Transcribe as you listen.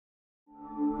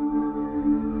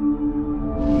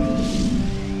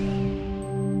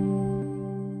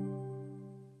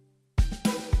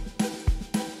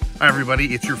Hi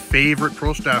everybody, it's your favorite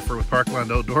pro staffer with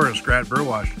Parkland Outdoors, Grant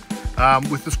Burwash.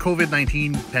 With this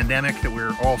COVID-19 pandemic that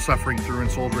we're all suffering through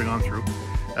and soldiering on through,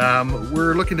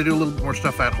 we're looking to do a little bit more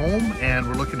stuff at home, and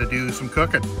we're looking to do some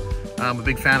cooking. I'm a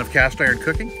big fan of cast iron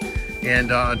cooking,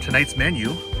 and on tonight's menu,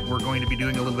 we're going to be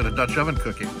doing a little bit of Dutch oven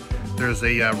cooking. There's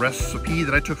a recipe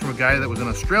that I took from a guy that was in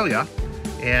Australia,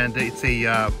 and it's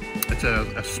a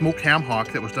smoked ham hock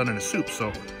that was done in a soup.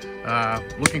 So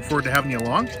looking forward to having you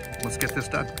along. Let's get this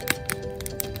done.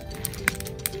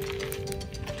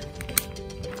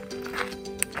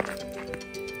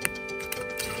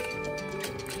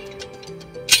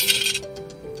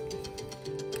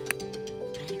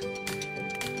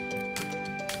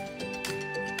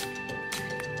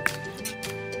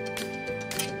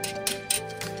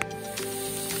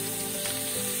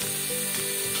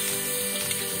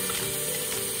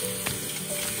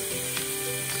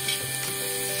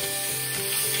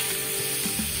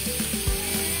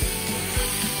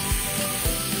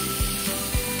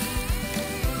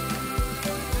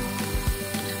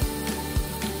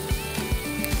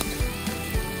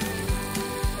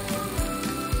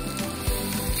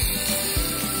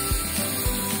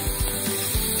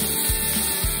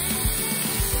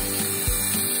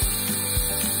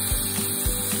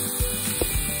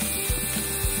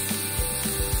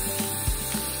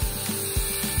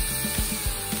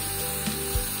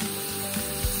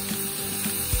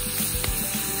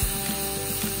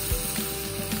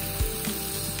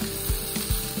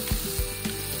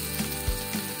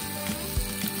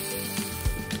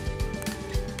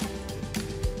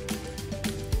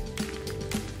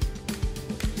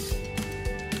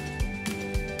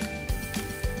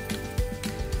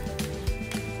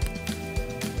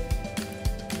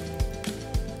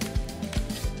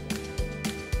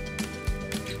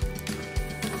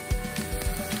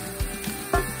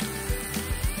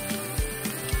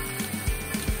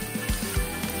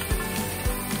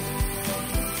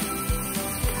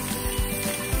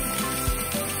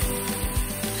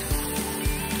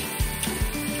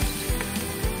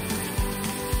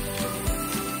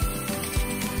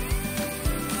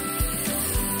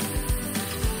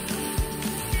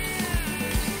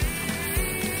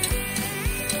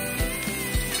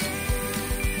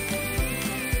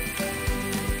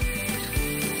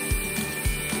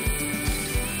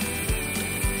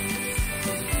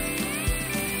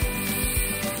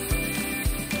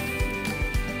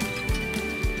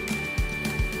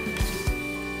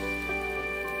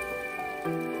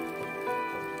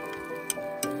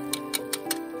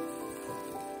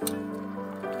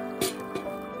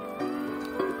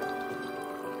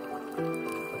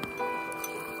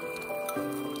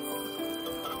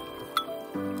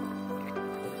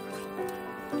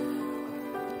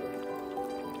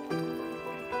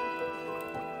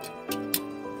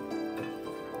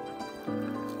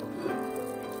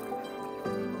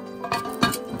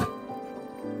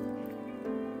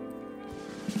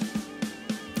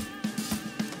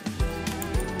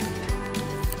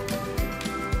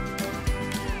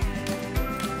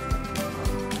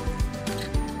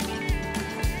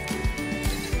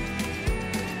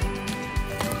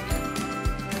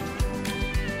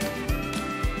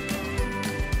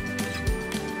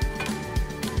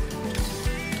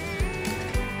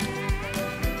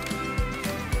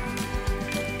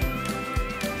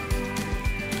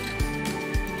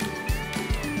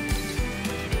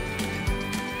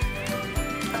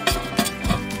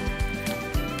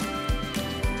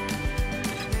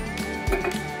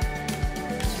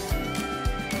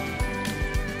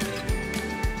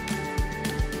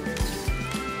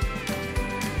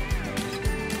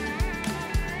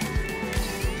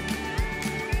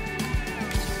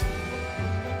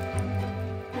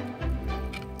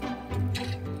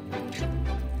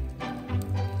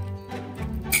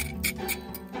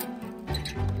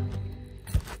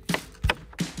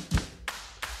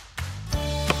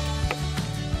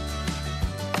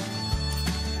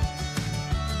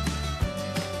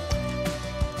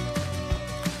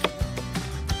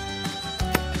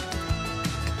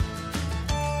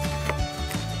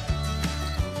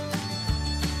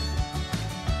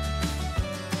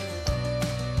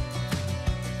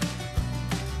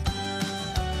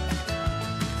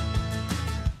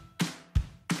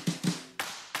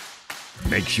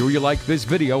 Make sure you like this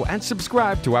video and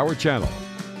subscribe to our channel.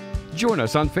 Join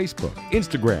us on Facebook,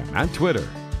 Instagram, and Twitter.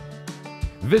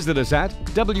 Visit us at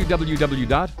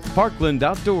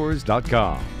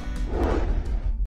www.parklandoutdoors.com.